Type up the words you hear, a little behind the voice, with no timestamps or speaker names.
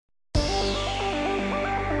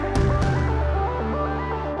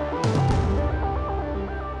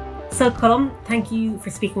So Colm, thank you for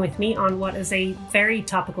speaking with me on what is a very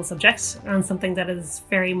topical subject and something that is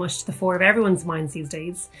very much to the fore of everyone's minds these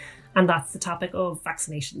days, and that's the topic of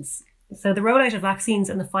vaccinations. So the rollout of vaccines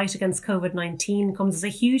in the fight against COVID-19 comes as a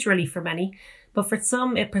huge relief for many, but for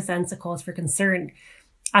some it presents a cause for concern.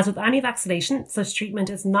 As with any vaccination, such treatment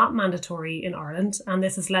is not mandatory in Ireland, and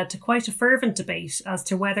this has led to quite a fervent debate as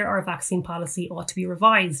to whether our vaccine policy ought to be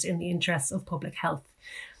revised in the interests of public health.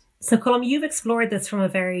 So Colm, you've explored this from a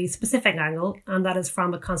very specific angle, and that is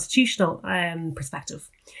from a constitutional perspective.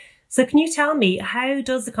 So can you tell me, how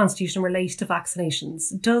does the Constitution relate to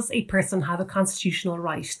vaccinations? Does a person have a constitutional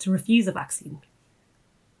right to refuse a vaccine?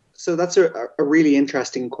 So that's a really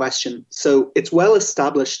interesting question. So it's well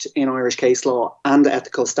established in Irish case law and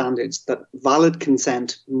ethical standards that valid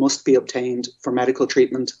consent must be obtained for medical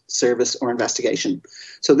treatment, service or investigation.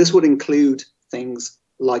 So this would include things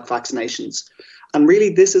like vaccinations. And really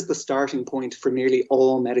this is the starting point for nearly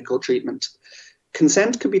all medical treatment.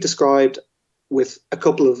 Consent could be described, with a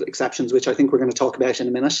couple of exceptions, which I think we're going to talk about in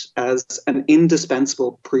a minute, as an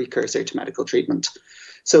indispensable precursor to medical treatment.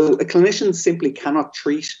 So a clinician simply cannot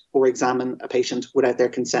treat or examine a patient without their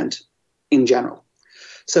consent in general.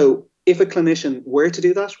 So if a clinician were to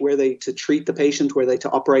do that, were they to treat the patient, were they to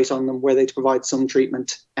operate on them, were they to provide some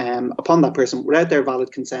treatment upon that person without their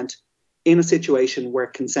valid consent, in a situation where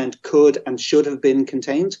consent could and should have been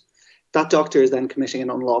contained, that doctor is then committing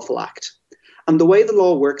an unlawful act. And the way the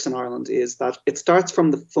law works in Ireland is that it starts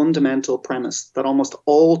from the fundamental premise that almost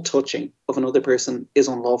all touching of another person is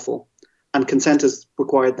unlawful, and consent is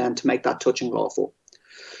required then to make that touching lawful.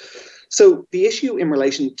 So the issue in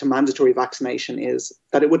relation to mandatory vaccination is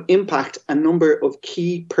that it would impact a number of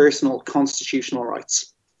key personal constitutional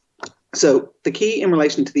rights. So the key in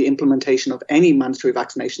relation to the implementation of any mandatory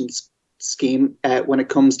vaccinations scheme when it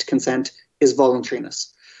comes to consent is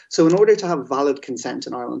voluntariness. So in order to have valid consent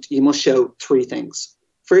in Ireland, you must show three things.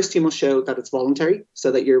 First, you must show that it's voluntary,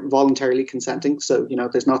 so that you're voluntarily consenting. So,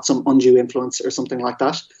 there's not some undue influence or something like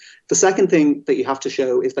that. The second thing that you have to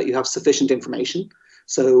show is that you have sufficient information.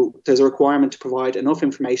 So there's a requirement to provide enough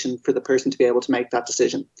information for the person to be able to make that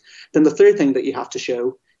decision. Then the third thing that you have to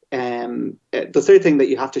show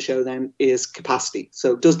then is capacity.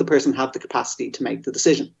 So does the person have the capacity to make the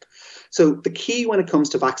decision? So the key when it comes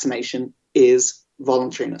to vaccination is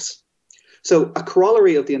voluntariness. So a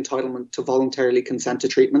corollary of the entitlement to voluntarily consent to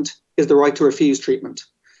treatment is the right to refuse treatment.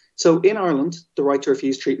 So in Ireland, the right to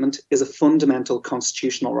refuse treatment is a fundamental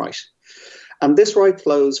constitutional right. And this right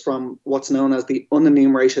flows from what's known as the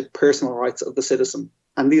unenumerated personal rights of the citizen.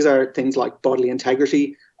 And these are things like bodily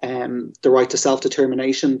integrity, the right to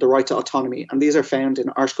self-determination, the right to autonomy. And these are found in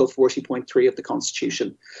Article 40.3 of the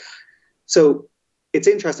Constitution. So it's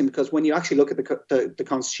interesting because when you actually look at the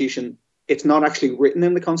Constitution, it's not actually written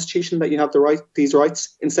in the Constitution that you have these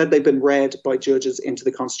rights. Instead, they've been read by judges into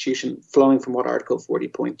the Constitution, flowing from what Article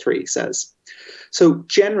 40.3 says. So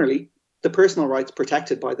generally, the personal rights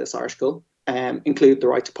protected by this article include the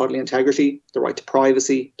right to bodily integrity, the right to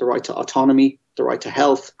privacy, the right to autonomy, the right to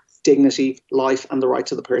health, dignity, life, and the right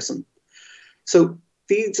to the person. So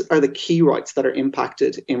these are the key rights that are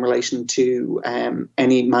impacted in relation to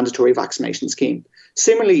any mandatory vaccination scheme.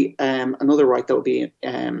 Similarly, another right that would be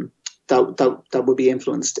that would be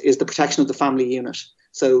influenced is the protection of the family unit.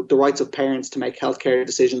 So the rights of parents to make healthcare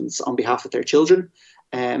decisions on behalf of their children.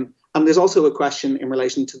 And there's also a question in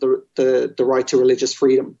relation to the right to religious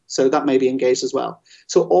freedom. So that may be engaged as well.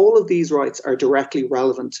 So all of these rights are directly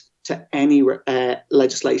relevant to any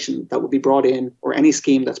legislation that would be brought in, or any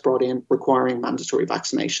scheme that's brought in requiring mandatory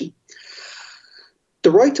vaccination.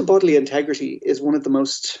 The right to bodily integrity is one of the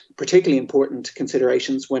most particularly important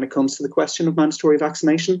considerations when it comes to the question of mandatory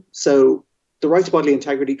vaccination. So the right to bodily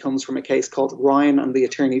integrity comes from a case called Ryan and the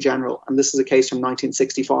Attorney General, and this is a case from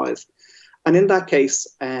 1965. And in that case,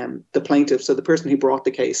 the plaintiff, so the person who brought the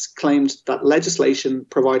case, claimed that legislation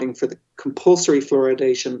providing for the compulsory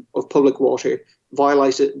fluoridation of public water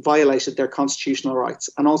violated their constitutional rights,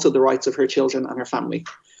 and also the rights of her children and her family.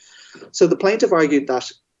 So the plaintiff argued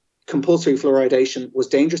that compulsory fluoridation was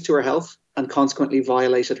dangerous to her health and consequently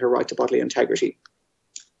violated her right to bodily integrity.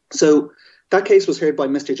 So that case was heard by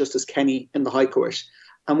Mr. Justice Kenny in the High Court.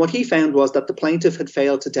 And what he found was that the plaintiff had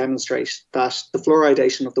failed to demonstrate that the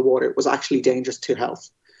fluoridation of the water was actually dangerous to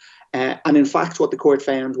health. And in fact, what the court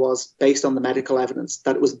found was, based on the medical evidence,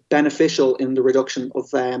 that it was beneficial in the reduction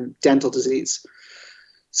of dental disease.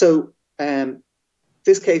 So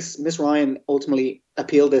this case, Ms. Ryan ultimately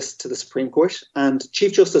appealed this to the Supreme Court, and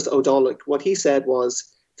Chief Justice O'Donnell, what he said was,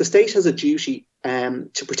 the state has a duty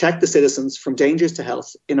to protect the citizens from dangers to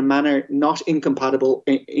health in a manner not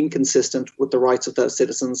inconsistent with the rights of those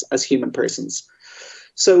citizens as human persons.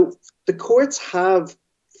 So the courts have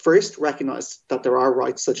first recognised that there are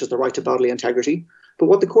rights such as the right to bodily integrity. But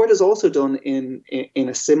what the court has also done in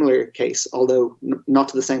a similar case, although not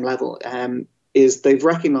to the same level, is they've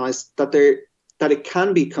recognised that it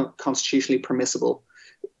can be constitutionally permissible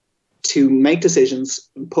to make decisions,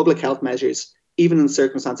 public health measures, even in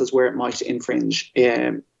circumstances where it might infringe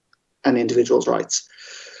an individual's rights.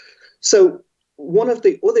 So one of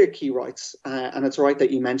the other key rights, and it's a right that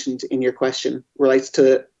you mentioned in your question, relates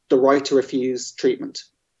to the right to refuse treatment.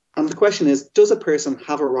 And the question is, does a person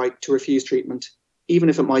have a right to refuse treatment, even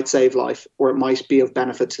if it might save life or it might be of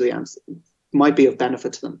benefit to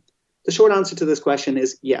them? The short answer to this question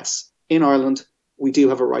is yes. In Ireland, we do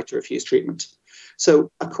have a right to refuse treatment.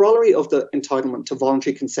 So a corollary of the entitlement to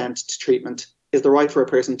voluntary consent to treatment is the right for a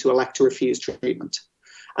person to elect to refuse treatment.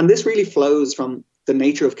 And this really flows from the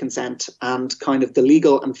nature of consent and kind of the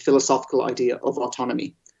legal and philosophical idea of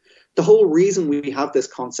autonomy. The whole reason we have this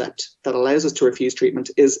concept that allows us to refuse treatment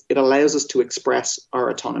is it allows us to express our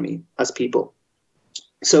autonomy as people.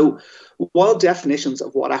 So while definitions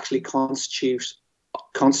of what actually constitutes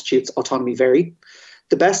autonomy vary,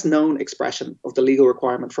 the best known expression of the legal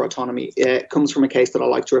requirement for autonomy comes from a case that I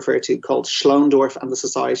like to refer to called Schlondorf and the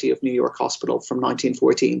Society of New York Hospital from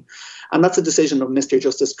 1914. And that's a decision of Mr.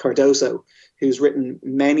 Justice Cardoso, who's written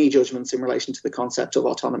many judgments in relation to the concept of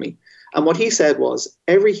autonomy. And what he said was,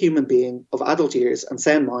 every human being of adult years and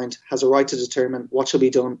sound mind has a right to determine what shall be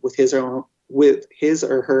done with his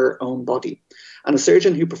or her own body. And a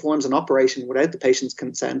surgeon who performs an operation without the patient's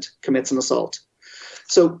consent commits an assault.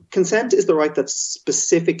 So consent is the right that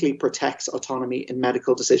specifically protects autonomy in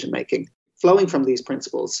medical decision-making. Flowing from these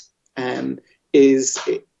principles is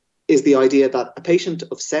the idea that a patient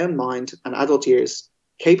of sound mind and adult years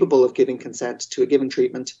capable of giving consent to a given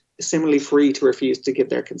treatment is similarly free to refuse to give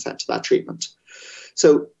their consent to that treatment.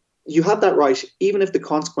 So you have that right even if the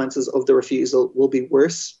consequences of the refusal will be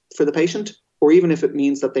worse for the patient, or even if it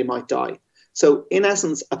means that they might die. So in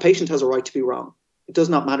essence, a patient has a right to be wrong. It does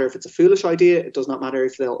not matter if it's a foolish idea. It does not matter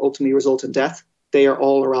if they'll ultimately result in death. They are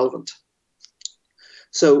all irrelevant.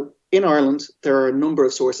 So in Ireland, there are a number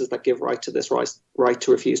of sources that give right to this right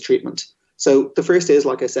to refuse treatment. So the first is,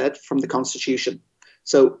 like I said, from the Constitution.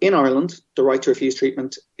 So in Ireland, the right to refuse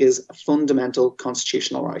treatment is a fundamental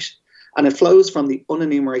constitutional right. And it flows from the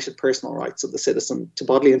unenumerated personal rights of the citizen to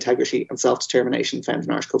bodily integrity and self-determination found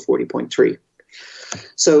in Article 40.3.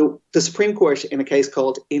 So the Supreme Court, in a case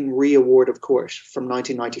called In Re Award of Court from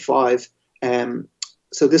 1995,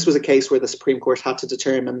 so this was a case where the Supreme Court had to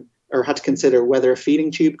determine or had to consider whether a feeding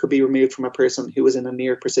tube could be removed from a person who was in a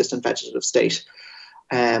near persistent vegetative state.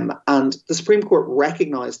 And the Supreme Court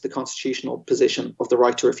recognised the constitutional position of the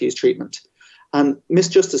right to refuse treatment. And Miss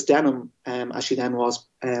Justice Denham, as she then was,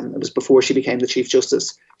 it was before she became the Chief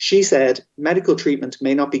Justice, she said medical treatment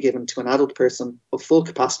may not be given to an adult person of full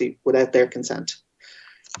capacity without their consent.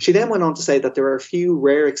 She then went on to say that there are a few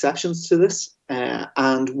rare exceptions to this.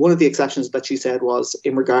 And one of the exceptions that she said was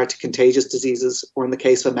in regard to contagious diseases or in the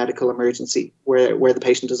case of a medical emergency where the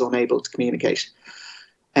patient is unable to communicate.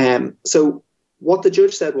 So what the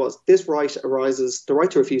judge said was the right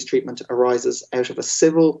to refuse treatment arises out of a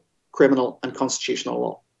civil, criminal and constitutional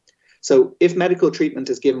law. So if medical treatment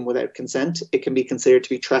is given without consent, it can be considered to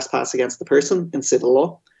be trespass against the person in civil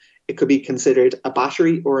law. It could be considered a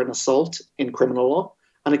battery or an assault in criminal law.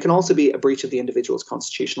 And it can also be a breach of the individual's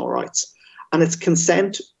constitutional rights. And it's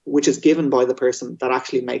consent which is given by the person that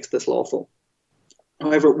actually makes this lawful.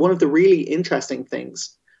 However, one of the really interesting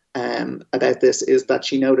things about this is that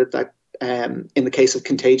she noted that in the case of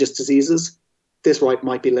contagious diseases, this right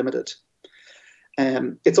might be limited.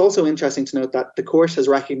 It's also interesting to note that the court has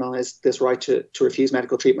recognised this right to refuse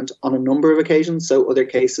medical treatment on a number of occasions. So other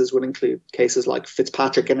cases would include cases like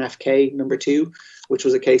Fitzpatrick and FK number 2, which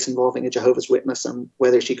was a case involving a Jehovah's Witness and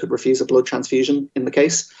whether she could refuse a blood transfusion in the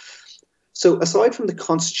case. So aside from the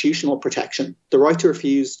constitutional protection, the right to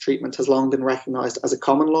refuse treatment has long been recognised as a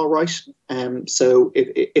common law right. So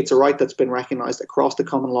it's a right that's been recognised across the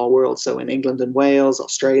common law world. So in England and Wales,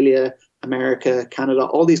 Australia, America, Canada,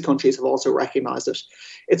 all these countries have also recognised it.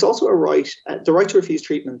 It's also a right, the right to refuse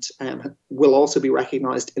treatment will also be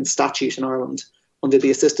recognised in statute in Ireland under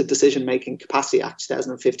the Assisted Decision Making Capacity Act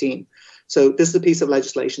 2015. So this is a piece of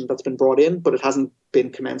legislation that's been brought in, but it hasn't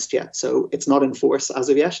been commenced yet. So it's not in force as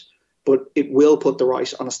of yet, but it will put the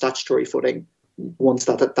right on a statutory footing once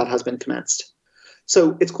that has been commenced.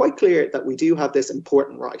 So it's quite clear that we do have this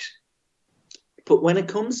important right. But when it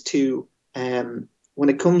comes to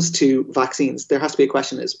vaccines, there has to be a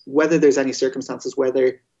question is whether there's any circumstances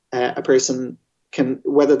whether a person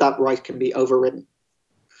whether that right can be overridden.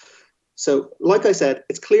 So, like I said,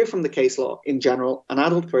 it's clear from the case law in general, an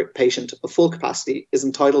adult patient of full capacity is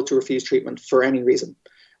entitled to refuse treatment for any reason,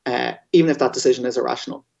 even if that decision is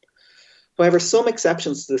irrational. However, some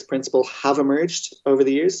exceptions to this principle have emerged over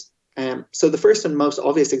the years. So the first and most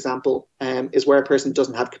obvious example is where a person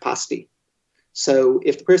doesn't have capacity. So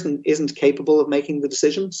if the person isn't capable of making the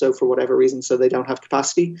decision, so for whatever reason, so they don't have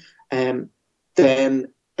capacity,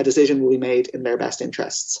 then a decision will be made in their best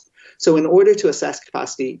interests. So in order to assess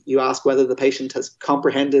capacity, you ask whether the patient has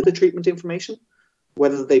comprehended the treatment information,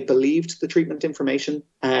 whether they believed the treatment information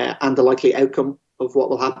and the likely outcome of what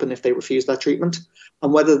will happen if they refuse that treatment,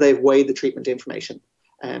 and whether they've weighed the treatment information.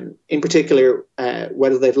 In particular,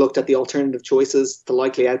 whether they've looked at the alternative choices, the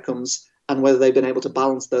likely outcomes, and whether they've been able to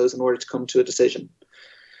balance those in order to come to a decision.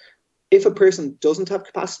 If a person doesn't have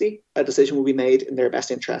capacity, a decision will be made in their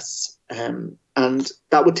best interests. And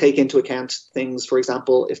that would take into account things, for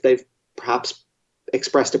example, if they've perhaps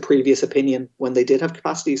expressed a previous opinion when they did have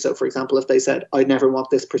capacity. So, for example, if they said, I never want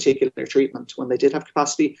this particular treatment when they did have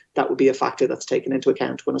capacity, that would be a factor that's taken into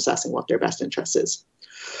account when assessing what their best interest is.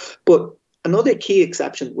 But another key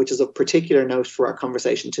exception, which is of particular note for our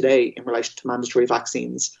conversation today in relation to mandatory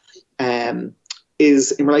vaccines,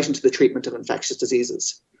 is in relation to the treatment of infectious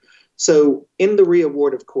diseases. So in the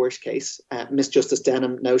re-award of court case, Miss Justice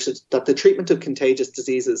Denham noted that the treatment of contagious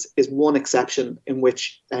diseases is one exception in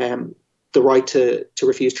which the right to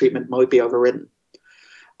refuse treatment might be overridden.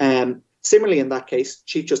 Similarly, in that case,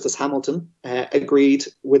 Chief Justice Hamilton agreed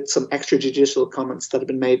with some extrajudicial comments that had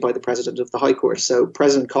been made by the President of the High Court. So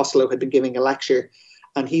President Costello had been giving a lecture,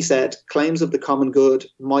 and he said claims of the common good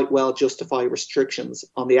might well justify restrictions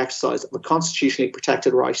on the exercise of a constitutionally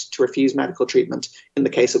protected right to refuse medical treatment in the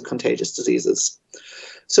case of contagious diseases.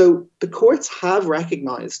 So the courts have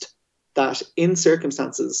recognised that in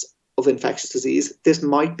circumstances of infectious disease, this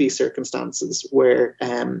might be circumstances where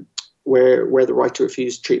the right to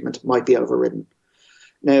refuse treatment might be overridden.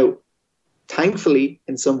 Now, thankfully,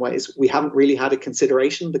 in some ways, we haven't really had a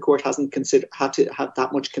consideration. The court hasn't had to have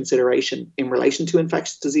that much consideration in relation to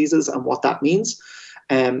infectious diseases and what that means,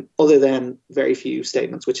 other than very few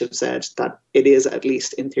statements which have said that it is, at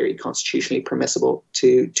least in theory, constitutionally permissible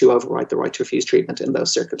to override the right to refuse treatment in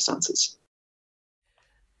those circumstances.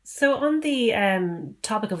 So on the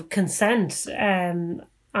topic of consent, and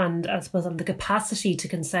I suppose on the capacity to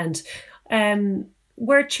consent,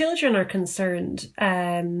 where children are concerned,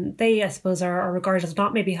 they, I suppose, are regarded as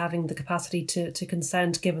not maybe having the capacity to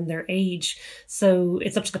consent given their age. So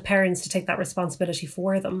it's up to the parents to take that responsibility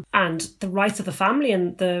for them. And the rights of the family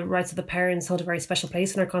and the rights of the parents hold a very special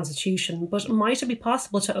place in our constitution. But might it be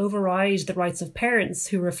possible to override the rights of parents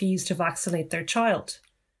who refuse to vaccinate their child?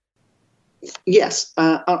 Yes.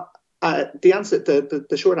 The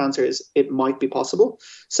short answer is it might be possible.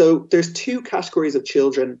 So there's two categories of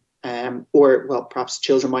children, perhaps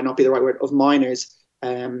children might not be the right word, of minors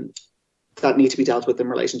that need to be dealt with in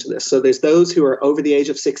relation to this. So there's those who are over the age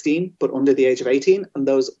of 16 but under the age of 18, and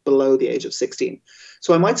those below the age of 16.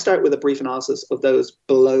 So I might start with a brief analysis of those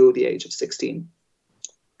below the age of 16.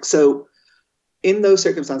 So in those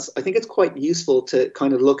circumstances, I think it's quite useful to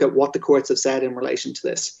kind of look at what the courts have said in relation to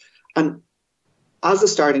this. And as a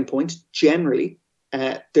starting point, generally,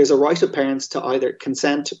 there's a right of parents to either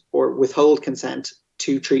consent or withhold consent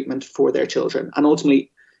to treatment for their children. And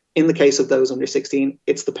ultimately, in the case of those under 16,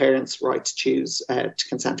 it's the parents' right to choose to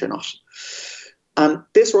consent or not. And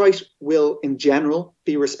this right will, in general,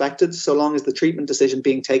 be respected so long as the treatment decision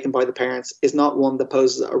being taken by the parents is not one that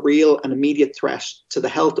poses a real and immediate threat to the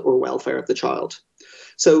health or welfare of the child.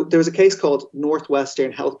 So there was a case called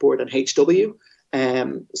Northwestern Health Board and HW,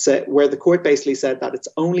 where the court basically said that it's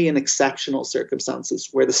only in exceptional circumstances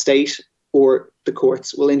where the state or the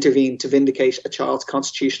courts will intervene to vindicate a child's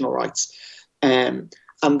constitutional rights. And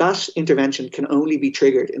that intervention can only be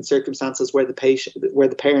triggered in circumstances where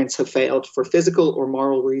the parents have failed for physical or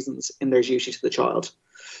moral reasons in their duty to the child.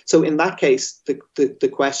 So in that case,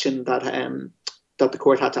 the question that the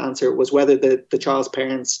court had to answer was whether the child's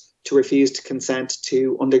parents to refuse to consent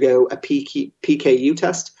to undergo a PKU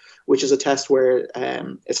test, which is a test where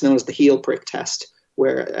it's known as the heel prick test,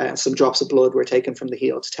 where some drops of blood were taken from the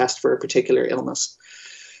heel to test for a particular illness.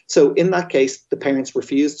 So in that case, the parents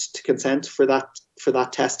refused to consent for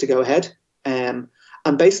that test to go ahead. And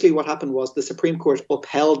basically what happened was the Supreme Court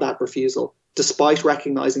upheld that refusal, despite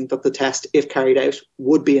recognising that the test, if carried out,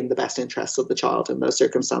 would be in the best interests of the child in those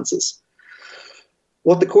circumstances.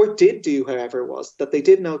 What the court did do, however, was that they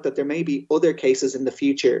did note that there may be other cases in the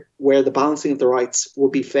future where the balancing of the rights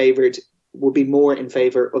would be more in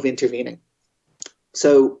favour of intervening.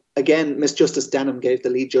 So again, Miss Justice Denham gave the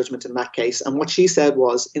lead judgment in that case. And what she said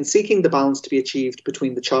was, in seeking the balance to be achieved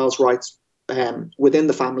between the child's rights within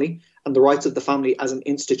the family and the rights of the family as an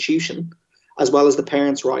institution, as well as the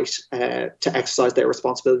parents' right to exercise their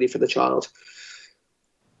responsibility for the child,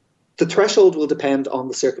 the threshold will depend on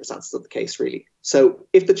the circumstances of the case, really. So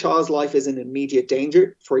if the child's life is in immediate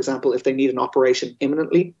danger, for example, if they need an operation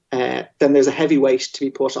imminently, then there's a heavy weight to be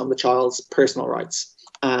put on the child's personal rights.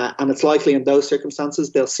 And it's likely in those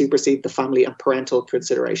circumstances they'll supersede the family and parental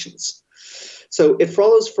considerations. So it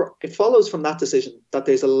follows from that decision that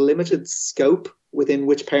there's a limited scope within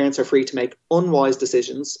which parents are free to make unwise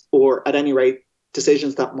decisions, or at any rate,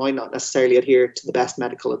 decisions that might not necessarily adhere to the best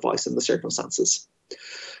medical advice in the circumstances.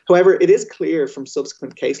 However, it is clear from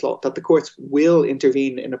subsequent case law that the courts will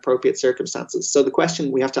intervene in appropriate circumstances. So the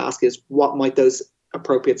question we have to ask is, what might those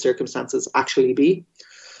appropriate circumstances actually be?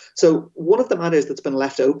 So one of the matters that's been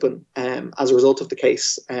left open as a result of the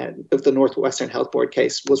case, of the Northwestern Health Board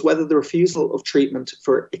case, was whether the refusal of treatment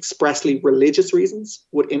for expressly religious reasons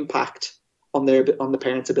would impact on the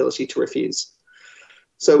parent's ability to refuse.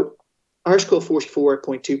 So Article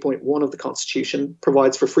 44.2.1 of the Constitution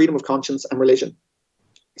provides for freedom of conscience and religion.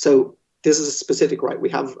 So this is a specific right. We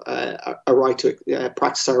have a right to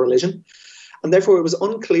practice our religion. And therefore, it was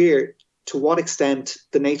unclear to what extent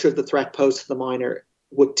the nature of the threat posed to the minor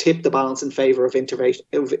would tip the balance in favour of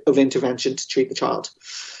intervention to treat the child.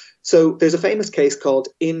 So there's a famous case called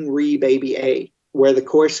In Re Baby A, where the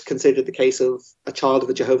court considered the case of a child of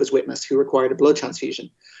a Jehovah's Witness who required a blood transfusion.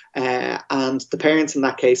 And the parents in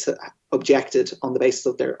that case objected on the basis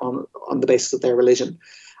of their religion.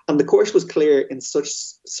 And the court was clear in such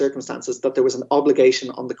circumstances that there was an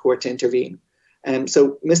obligation on the court to intervene.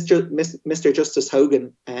 So Mr. Justice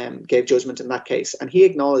Hogan gave judgment in that case, and he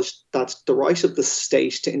acknowledged that the right of the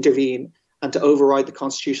state to intervene and to override the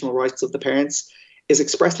constitutional rights of the parents is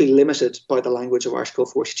expressly limited by the language of Article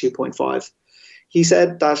 42.5. He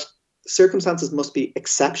said that circumstances must be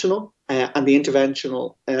exceptional and the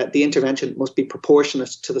intervention must be proportionate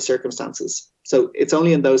to the circumstances. So it's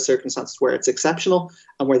only in those circumstances where it's exceptional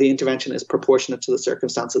and where the intervention is proportionate to the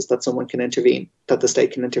circumstances that someone can intervene, that the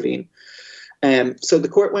state can intervene. So the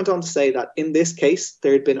court went on to say that in this case,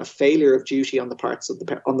 there had been a failure of duty on the part of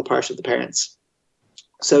the parents.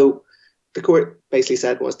 So the court basically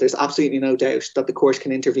said there's absolutely no doubt that the court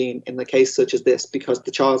can intervene in a case such as this because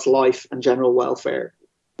the child's life and general welfare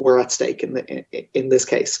were at stake in this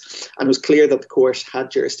case. And it was clear that the court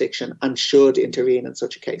had jurisdiction and should intervene in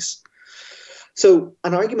such a case. So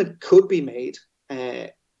an argument could be made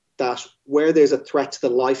that where there's a threat to the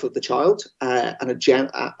life of the child and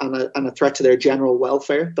a threat to their general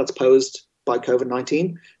welfare that's posed by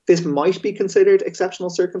COVID-19, this might be considered exceptional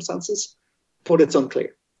circumstances, but it's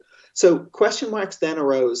unclear. So question marks then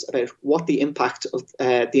arose about what the impact of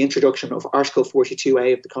the introduction of Article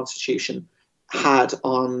 42A of the Constitution had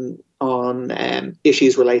on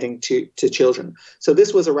issues relating to children. So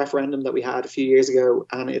this was a referendum that we had a few years ago,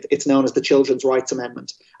 and it's known as the Children's Rights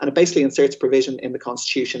Amendment. And it basically inserts provision in the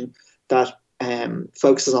Constitution that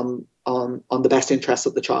focuses on the best interests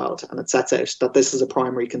of the child. And it sets out that this is a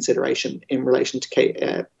primary consideration in relation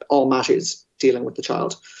to all matters dealing with the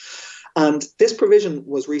child. And this provision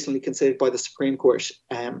was recently considered by the Supreme Court,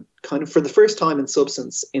 kind of for the first time in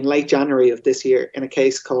substance, in late January of this year, in a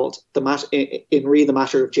case called the matter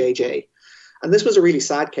of JJ. And this was a really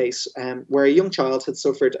sad case where a young child had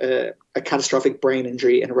suffered a catastrophic brain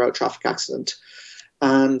injury in a road traffic accident.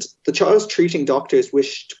 And the child's treating doctors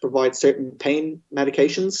wished to provide certain pain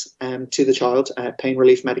medications to the child, pain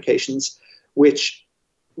relief medications, which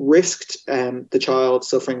risked the child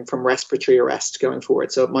suffering from respiratory arrest going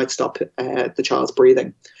forward. So it might stop the child's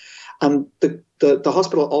breathing. And the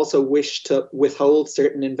hospital also wished to withhold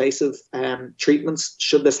certain invasive treatments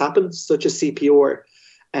should this happen, such as CPR,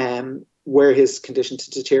 were his condition to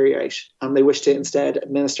deteriorate. And they wished to instead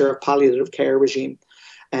administer a palliative care regime,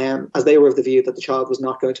 as they were of the view that the child was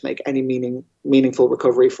not going to make any meaningful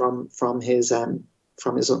recovery from his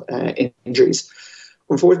injuries.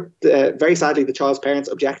 Very sadly, the child's parents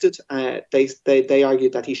objected. They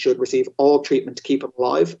argued that he should receive all treatment to keep him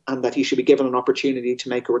alive and that he should be given an opportunity to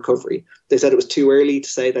make a recovery. They said it was too early to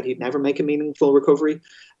say that he'd never make a meaningful recovery.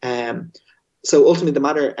 So ultimately, the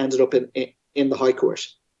matter ended up in the High Court.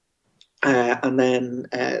 And then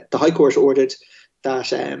the High Court ordered that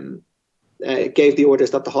gave the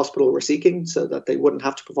orders that the hospital were seeking so that they wouldn't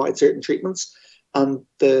have to provide certain treatments. And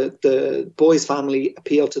the boy's family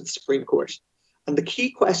appealed to the Supreme Court. And the key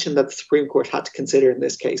question that the Supreme Court had to consider in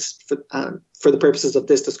this case, for the purposes of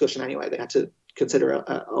this discussion anyway, they had to consider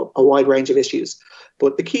a wide range of issues.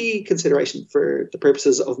 But the key consideration for the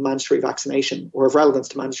purposes of mandatory vaccination, or of relevance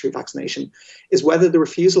to mandatory vaccination, is whether the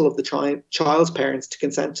refusal of the child's parents to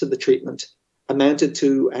consent to the treatment amounted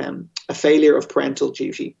to a failure of parental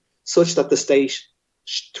duty, such that the state,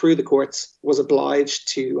 through the courts, was obliged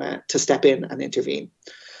to step in and intervene.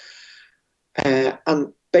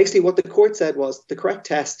 And basically what the court said was the correct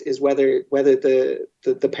test is whether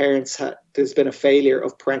the parents there's been a failure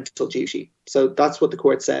of parental duty. So that's what the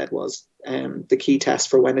court said was the key test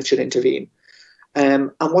for when it should intervene.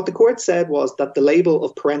 And what the court said was that the label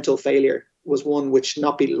of parental failure was one which should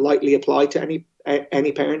not be lightly applied to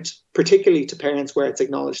any parent, particularly to parents where it's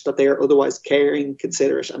acknowledged that they are otherwise caring,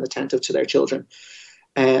 considerate and attentive to their children.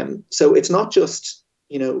 So it's not just,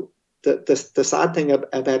 the sad thing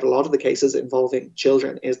about a lot of the cases involving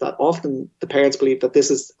children is that often the parents believe that this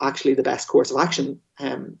is actually the best course of action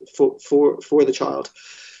for the child.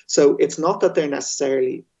 So it's not that they're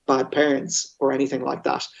necessarily bad parents or anything like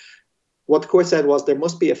that. What the court said was there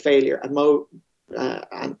must be a failure, and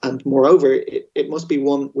moreover, it must be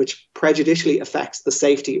one which prejudicially affects the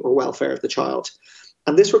safety or welfare of the child.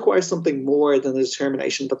 And this requires something more than the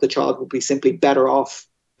determination that the child would be simply better off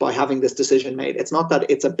by having this decision made. It's not that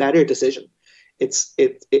it's a better decision.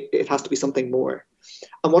 It has to be something more.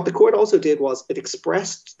 And what the court also did was it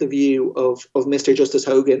expressed the view of Mr. Justice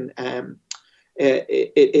Hogan.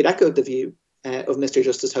 It echoed the view of Mr.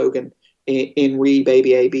 Justice Hogan in Re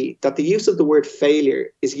Baby AB, that the use of the word failure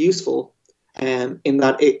is useful in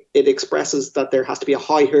that it expresses that there has to be a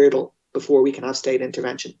high hurdle before we can have state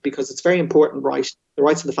intervention, because it's very important, right? The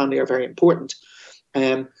rights of the family are very important.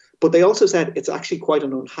 But they also said it's actually quite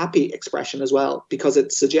an unhappy expression as well, because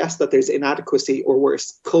it suggests that there's inadequacy or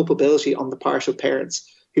worse, culpability on the part of parents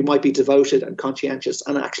who might be devoted and conscientious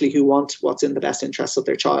and actually who want what's in the best interests of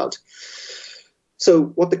their child. So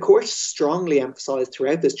what the court strongly emphasised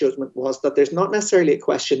throughout this judgment was that there's not necessarily a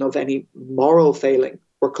question of any moral failing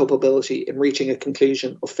or culpability in reaching a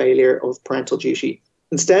conclusion of failure of parental duty.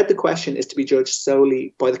 Instead, the question is to be judged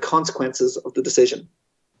solely by the consequences of the decision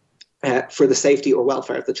for the safety or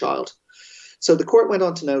welfare of the child. So the court went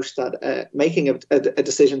on to note that making a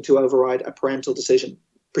decision to override a parental decision,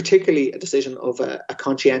 particularly a decision of a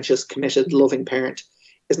conscientious, committed, loving parent,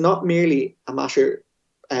 is not merely a matter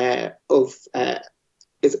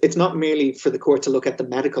it's not merely for the court to look at the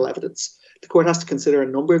medical evidence. The court has to consider a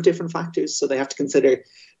number of different factors. So they have to consider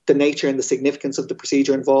the nature and the significance of the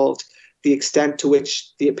procedure involved, the extent to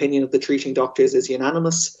which the opinion of the treating doctors is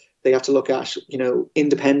unanimous. They have to look at,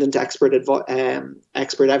 independent expert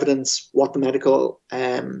evidence, what the medical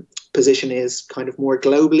position is kind of more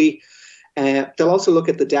globally. They'll also look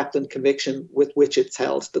at the depth and conviction with which it's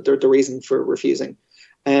held, that they're the reason for refusing.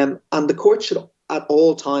 And the court should at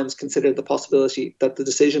all times consider the possibility that the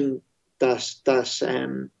decision that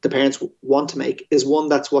the parents want to make is one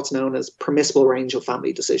that's what's known as permissible range of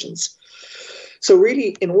family decisions. So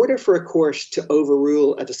really, in order for a court to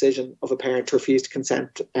overrule a decision of a parent to refuse to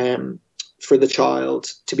consent for the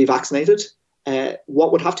child to be vaccinated,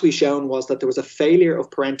 what would have to be shown was that there was a failure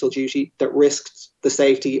of parental duty that risked the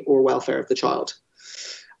safety or welfare of the child.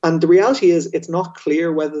 And the reality is it's not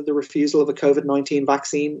clear whether the refusal of a COVID-19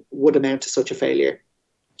 vaccine would amount to such a failure.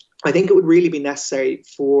 I think it would really be necessary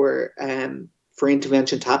for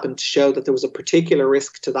intervention to happen to show that there was a particular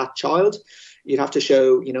risk to that child. You'd have to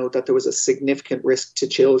show, that there was a significant risk to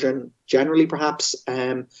children generally, perhaps.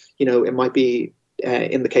 It might be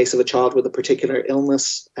in the case of a child with a particular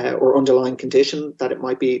illness or underlying condition, that it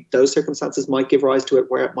might be those circumstances might give rise to it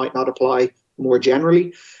where it might not apply more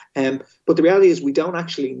generally. But the reality is we don't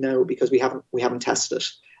actually know because we haven't tested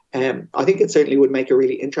it. I think it certainly would make a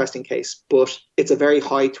really interesting case, but it's a very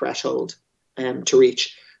high threshold to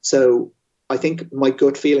reach. So I think my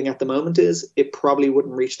gut feeling at the moment is it probably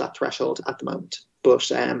wouldn't reach that threshold at the moment,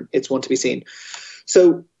 but it's one to be seen.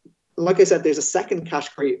 So, like I said, there's a second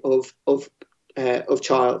category of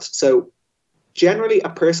child. So generally, a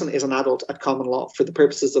person is an adult at common law for the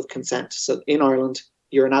purposes of consent. So in Ireland,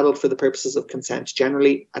 you're an adult for the purposes of consent,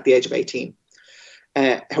 generally at the age of 18.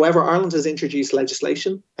 However, Ireland has introduced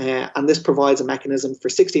legislation, and this provides a mechanism for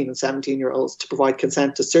 16 and 17-year-olds to provide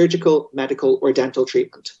consent to surgical, medical, or dental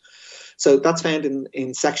treatment. So that's found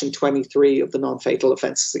in Section 23 of the Non-Fatal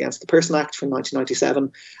Offences Against the Person Act from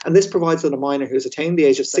 1997. And this provides that a minor who has attained the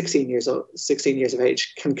age of 16 years of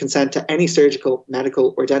age can consent to any surgical,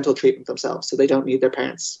 medical, or dental treatment themselves. So they don't need their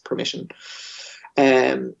parents' permission.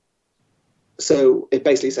 So it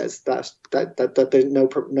basically says that there's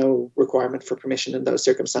no requirement for permission in those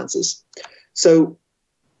circumstances. So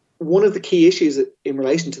one of the key issues in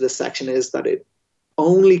relation to this section is that it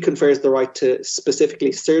only confers the right to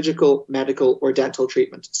specifically surgical, medical, or dental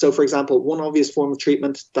treatment. So, for example, one obvious form of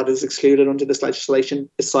treatment that is excluded under this legislation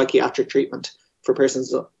is psychiatric treatment for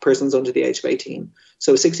persons under the age of 18.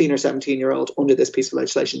 So a 16 or 17-year-old under this piece of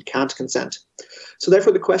legislation can't consent. So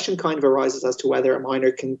therefore, the question kind of arises as to whether a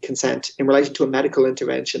minor can consent in relation to a medical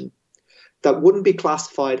intervention that wouldn't be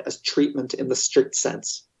classified as treatment in the strict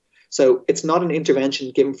sense. So it's not an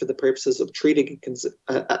intervention given for the purposes of treating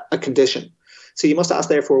a condition. So you must ask,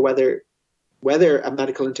 therefore, whether a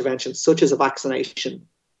medical intervention such as a vaccination,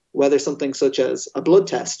 whether something such as a blood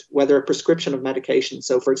test, whether a prescription of medication,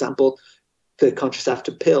 so for example, the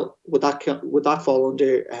contraceptive pill, would that fall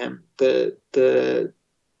under the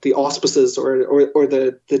auspices or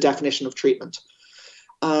the definition of treatment?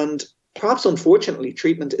 And perhaps unfortunately,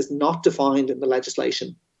 treatment is not defined in the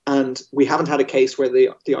legislation. And we haven't had a case where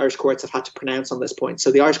the Irish courts have had to pronounce on this point.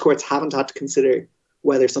 So the Irish courts haven't had to consider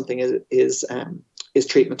whether something is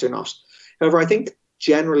treatment or not. However, I think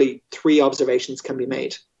generally 3 observations can be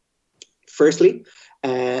made. Firstly,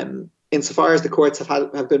 insofar as the courts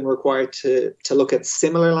have been required to look at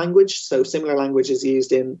similar language, so similar language is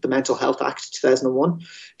used in the Mental Health Act 2001,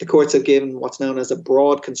 the courts have given what's known as a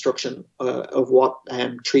broad construction of what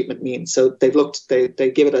treatment means. So they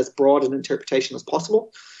give it as broad an interpretation as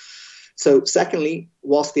possible. So secondly,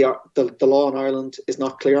 whilst the law in Ireland is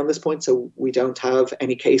not clear on this point, so we don't have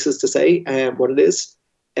any cases to say what it is,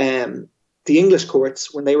 the English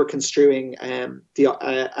courts, when they were construing an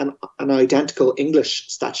identical English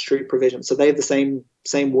statutory provision, so they have the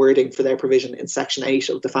same wording for their provision in Section 8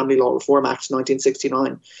 of the Family Law Reform Act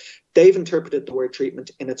 1969, they've interpreted the word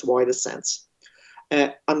treatment in its widest sense.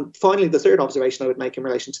 And finally, the third observation I would make in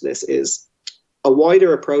relation to this is a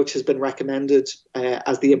wider approach has been recommended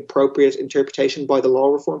as the appropriate interpretation by the Law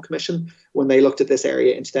Reform Commission when they looked at this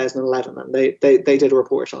area in 2011. And they did a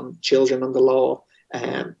report on children and the law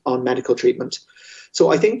on medical treatment.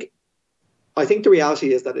 So I think the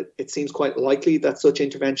reality is that it seems quite likely that such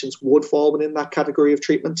interventions would fall within that category of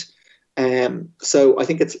treatment. So I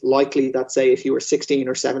think it's likely that, say, if you were 16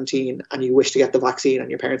 or 17 and you wish to get the vaccine and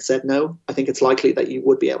your parents said no, I think it's likely that you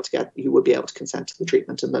would be able to consent to the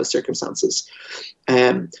treatment in those circumstances.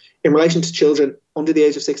 In relation to children under the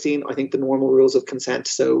age of 16, I think the normal rules of consent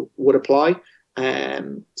would apply.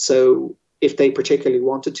 So if they particularly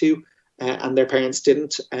wanted to and their parents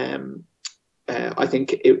didn't, I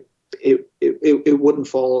think it wouldn't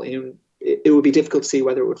fall in. It would be difficult to see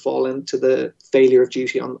whether it would fall into the failure of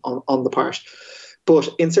duty on the part. But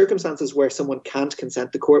in circumstances where someone can't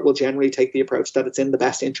consent, the court will generally take the approach that it's in the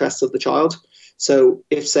best interests of the child. So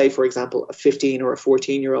if, say, for example, a 15 or a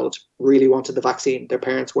 14-year-old really wanted the vaccine, their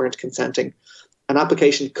parents weren't consenting, an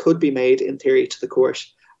application could be made in theory to the court,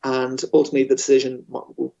 and ultimately the decision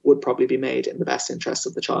would probably be made in the best interests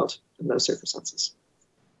of the child in those circumstances.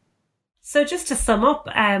 So just to sum up,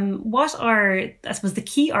 what are, I suppose, the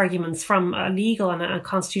key arguments from a legal and a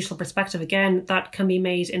constitutional perspective, again, that can be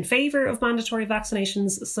made in favour of mandatory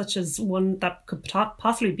vaccinations, such as one that could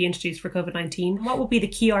possibly be introduced for COVID-19? What would be the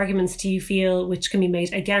key arguments, do you feel, which can be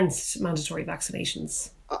made against mandatory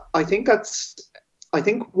vaccinations? I think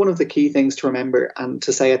one of the key things to remember and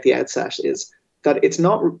to say at the outset is that it's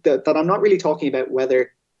not that I'm not really talking about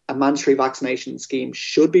whether a mandatory vaccination scheme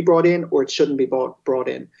should be brought in or it shouldn't be brought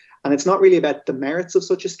in. And it's not really about the merits of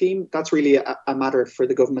such a scheme. That's really a matter for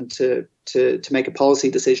the government to make a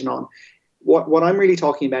policy decision on. What I'm really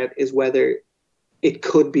talking about is whether it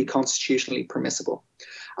could be constitutionally permissible.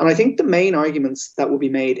 And I think the main arguments that will be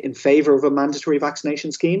made in favour of a mandatory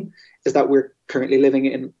vaccination scheme is that we're currently living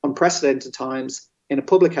in unprecedented times in a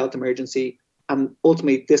public health emergency, and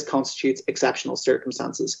ultimately this constitutes exceptional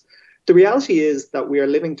circumstances. The reality is that we are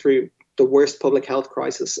living through the worst public health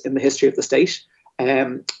crisis in the history of the state.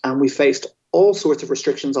 And we faced all sorts of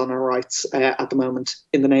restrictions on our rights at the moment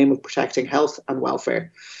in the name of protecting health and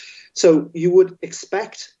welfare. So you would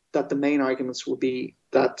expect that the main arguments would be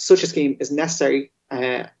that such a scheme is necessary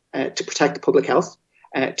to protect public health,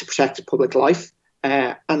 to protect public life,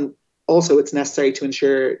 and also it's necessary to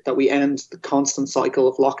ensure that we end the constant cycle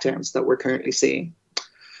of lockdowns that we're currently seeing.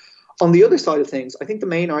 On the other side of things, I think the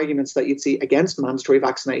main arguments that you'd see against mandatory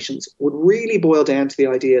vaccinations would really boil down to the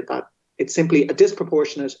idea that it's simply a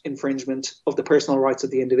disproportionate infringement of the personal rights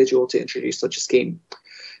of the individual to introduce such a scheme.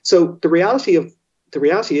 So the reality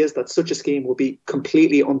is that such a scheme will be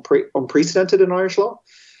completely unprecedented in Irish law.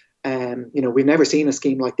 We've never seen a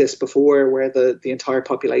scheme like this before, where the entire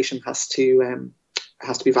population has to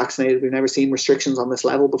be vaccinated. We've never seen restrictions on this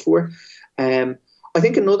level before. I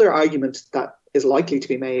think another argument that is likely to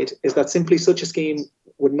be made is that simply such a scheme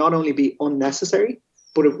would not only be unnecessary,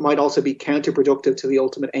 but it might also be counterproductive to the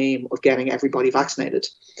ultimate aim of getting everybody vaccinated.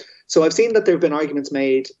 So I've seen that there have been arguments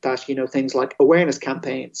made that, things like awareness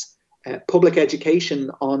campaigns, public education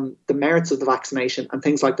on the merits of the vaccination and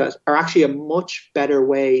things like that are actually a much better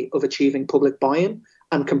way of achieving public buy-in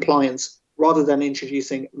and compliance rather than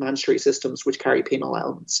introducing mandatory systems which carry penal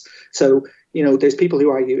elements. So, there's people who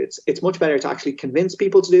argue it's much better to actually convince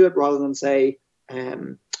people to do it rather than say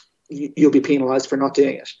you'll be penalised for not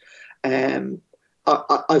doing it.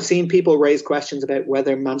 I've seen people raise questions about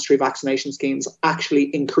whether mandatory vaccination schemes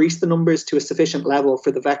actually increase the numbers to a sufficient level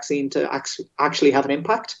for the vaccine to actually have an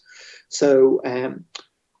impact. So, and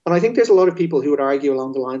I think there's a lot of people who would argue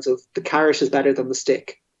along the lines of the carrot is better than the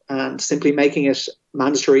stick, and simply making it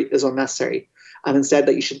mandatory is unnecessary, and instead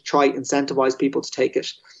that you should try incentivize people to take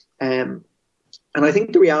it. And I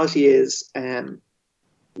think the reality is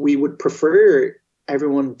we would prefer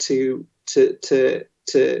everyone to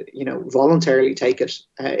voluntarily take it.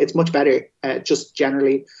 It's much better just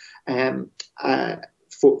generally for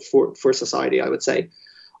society, I would say.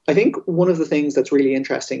 I think one of the things that's really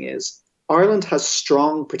interesting is Ireland has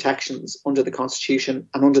strong protections under the Constitution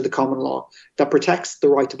and under the common law that protects the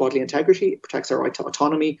right to bodily integrity, it protects our right to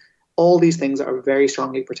autonomy. All these things are very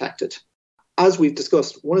strongly protected. As we've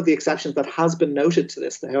discussed, one of the exceptions that has been noted to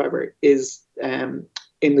this, however, is in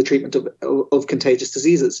the treatment of contagious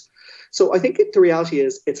diseases. So I think the reality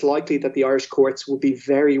is it's likely that the Irish courts will be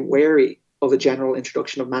very wary of a general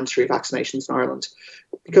introduction of mandatory vaccinations in Ireland,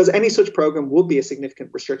 because any such programme would be a significant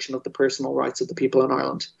restriction of the personal rights of the people in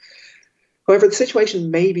Ireland. However, the situation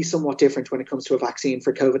may be somewhat different when it comes to a vaccine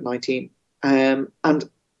for COVID-19. And,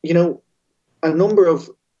 a number of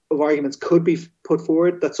arguments could be put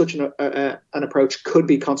forward that such an approach could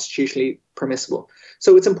be constitutionally permissible.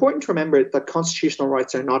 So it's important to remember that constitutional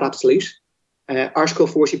rights are not absolute. Article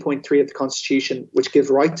 40.3 of the Constitution, which gives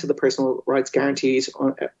right to the personal rights guarantees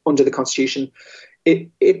under the Constitution,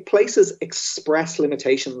 it places express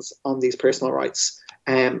limitations on these personal rights.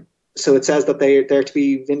 So it says that they're to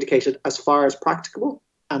be vindicated as far as practicable,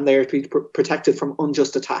 and they're to be protected from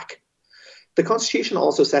unjust attack. The Constitution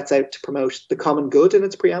also sets out to promote the common good in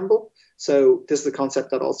its preamble. So this is a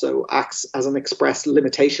concept that also acts as an express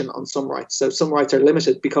limitation on some rights. So some rights are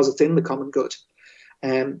limited because it's in the common good.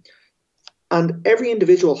 And every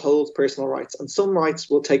individual holds personal rights, and some rights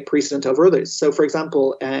will take precedent over others. So, for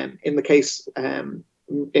example, in the case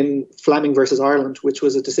in Fleming versus Ireland, which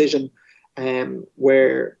was a decision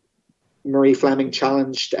where Marie Fleming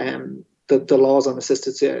challenged the laws on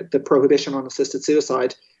the prohibition on assisted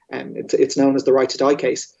suicide, it's known as the right to die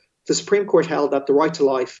case. The Supreme Court held that the right to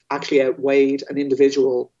life actually outweighed an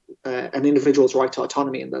individual's right to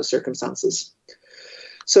autonomy in those circumstances.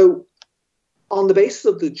 So, on the basis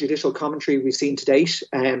of the judicial commentary we've seen to date,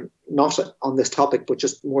 not on this topic, but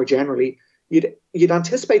just more generally, you'd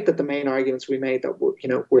anticipate that the main arguments we made that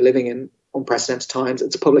we're living in unprecedented times,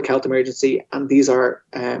 it's a public health emergency, and these are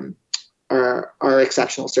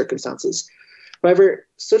exceptional circumstances. However,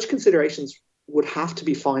 such considerations would have to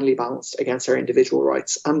be finely balanced against our individual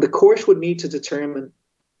rights, and the court would need to determine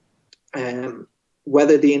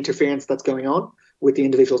whether the interference that's going on with the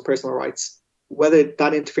individual's personal rights, whether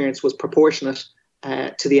that interference was proportionate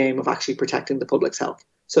to the aim of actually protecting the public's health.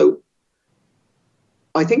 So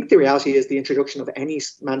I think the reality is the introduction of any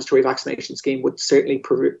mandatory vaccination scheme would certainly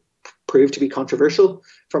prove to be controversial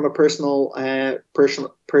from a personal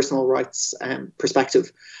rights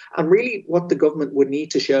perspective. And really what the government would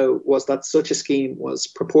need to show was that such a scheme was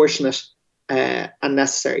proportionate and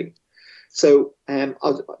necessary. So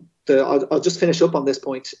I'll just finish up on this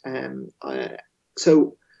point.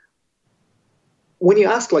 So when you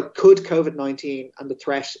ask, could COVID-19 and the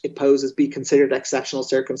threat it poses be considered exceptional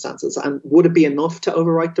circumstances, and would it be enough to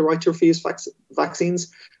override the right to refuse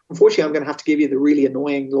vaccines? Unfortunately, I'm going to have to give you the really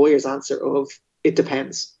annoying lawyer's answer of it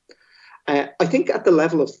depends. I think at the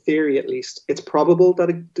level of theory, at least, it's probable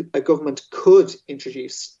that a government could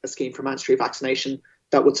introduce a scheme for mandatory vaccination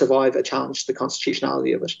that would survive a challenge to the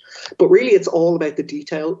constitutionality of it. But really, it's all about the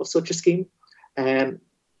detail of such a scheme. And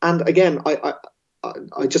again, I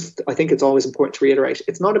think it's always important to reiterate,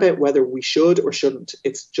 it's not about whether we should or shouldn't,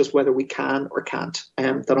 it's just whether we can or can't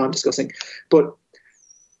that I'm discussing. But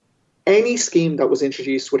any scheme that was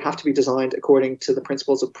introduced would have to be designed according to the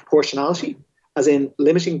principles of proportionality, as in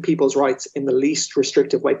limiting people's rights in the least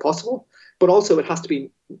restrictive way possible, but also it has to be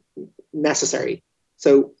necessary.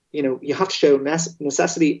 So, you have to show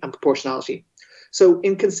necessity and proportionality. So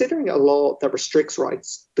in considering a law that restricts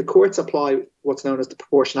rights, the courts apply what's known as the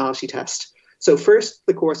proportionality test. So first,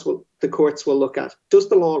 the courts will look at, does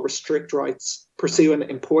the law restrict rights, pursue an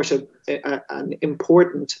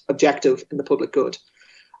important objective in the public good?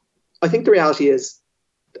 I think the reality is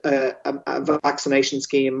a vaccination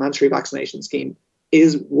scheme, mandatory vaccination scheme,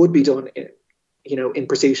 would be done in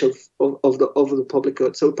pursuit of the public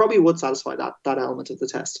good. So it probably would satisfy that element of the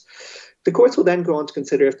test. The courts will then go on to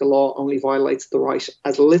consider if the law only violates the right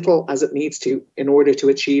as little as it needs to in order to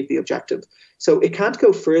achieve the objective. So it can't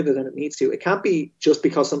go further than it needs to. It can't be just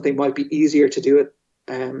because something might be easier to do it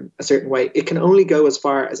a certain way. It can only go as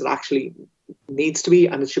far as it actually needs to be,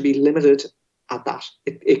 and it should be limited at that.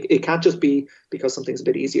 It can't just be because something's a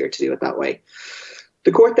bit easier to do it that way.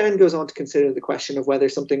 The court then goes on to consider the question of whether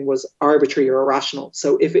something was arbitrary or irrational.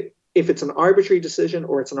 So if it's an arbitrary decision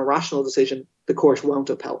or it's an irrational decision, the court won't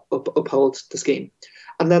uphold the scheme.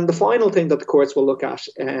 And then the final thing that the courts will look at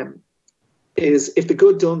is if the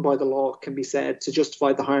good done by the law can be said to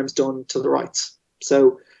justify the harms done to the rights.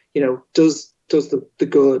 So, does the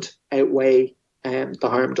good outweigh the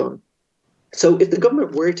harm done? So if the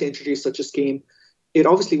government were to introduce such a scheme, it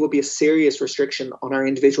obviously would be a serious restriction on our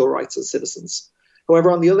individual rights as citizens.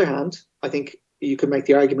 However, on the other hand, I think you could make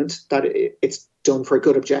the argument that it's done for a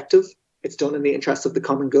good objective. It's done in the interest of the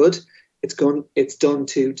common good. It's done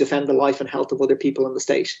to defend the life and health of other people in the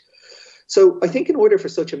state. So I think in order for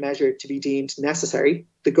such a measure to be deemed necessary,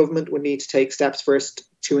 the government would need to take steps first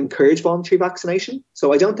to encourage voluntary vaccination.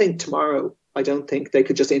 So I don't think they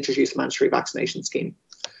could just introduce a mandatory vaccination scheme.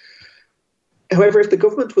 However, if the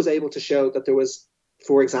government was able to show that there was,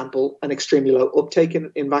 for example, an extremely low uptake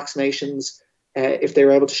in vaccinations, if they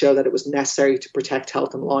were able to show that it was necessary to protect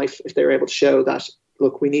health and life, if they were able to show that,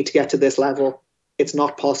 look, we need to get to this level, it's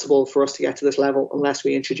not possible for us to get to this level unless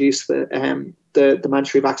we introduce the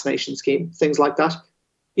mandatory vaccination scheme, things like that,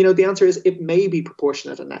 the answer is it may be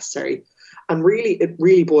proportionate and necessary. And really, it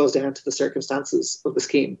really boils down to the circumstances of the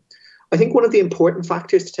scheme. I think one of the important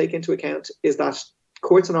factors to take into account is that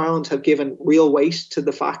courts in Ireland have given real weight to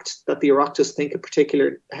the fact that the Oireachtas think a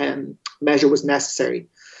particular measure was necessary.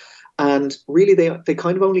 And really, they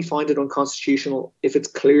kind of only find it unconstitutional if it's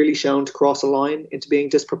clearly shown to cross a line into being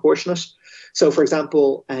disproportionate. So, for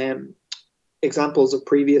example, examples of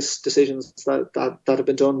previous decisions that have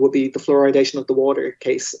been done would be the fluoridation of the water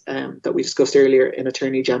case that we discussed earlier in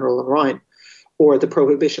Attorney General and Ryan, or the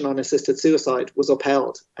prohibition on assisted suicide was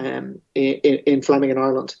upheld in Fleming in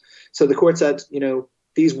Ireland. So the court said,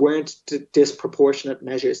 these weren't disproportionate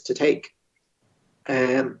measures to take.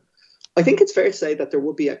 I think it's fair to say that there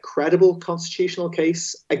would be a credible constitutional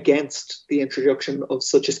case against the introduction of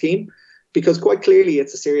such a scheme, because quite clearly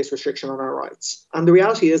it's a serious restriction on our rights. And the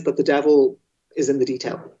reality is that the devil is in the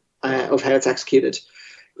detail of how it's executed.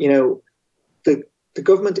 The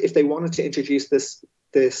government, if they wanted to introduce this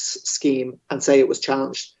scheme and say it was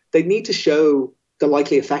challenged, they'd need to show the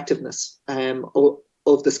likely effectiveness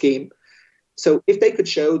of the scheme. So if they could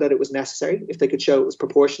show that it was necessary, if they could show it was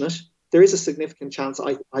proportionate, there is a significant chance,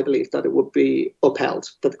 I believe, that it would be upheld,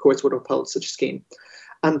 that the courts would uphold such a scheme.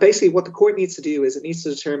 And basically what the court needs to do is it needs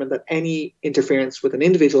to determine that any interference with an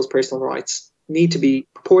individual's personal rights need to be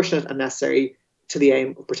proportionate and necessary to the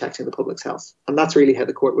aim of protecting the public's health. And that's really how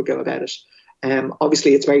the court would go about it.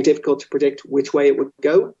 Obviously, it's very difficult to predict which way it would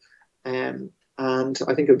go. And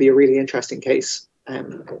I think it would be a really interesting case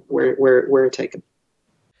where it's taken.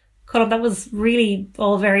 Colm, that was really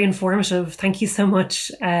all very informative. Thank you so much.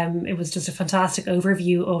 It was just a fantastic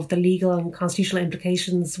overview of the legal and constitutional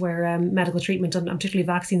implications where medical treatment and particularly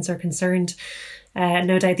vaccines are concerned.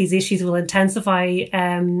 No doubt these issues will intensify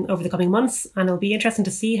over the coming months, and it'll be interesting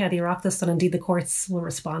to see how the Oireachtas and indeed the courts will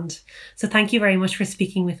respond. So thank you very much for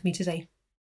speaking with me today.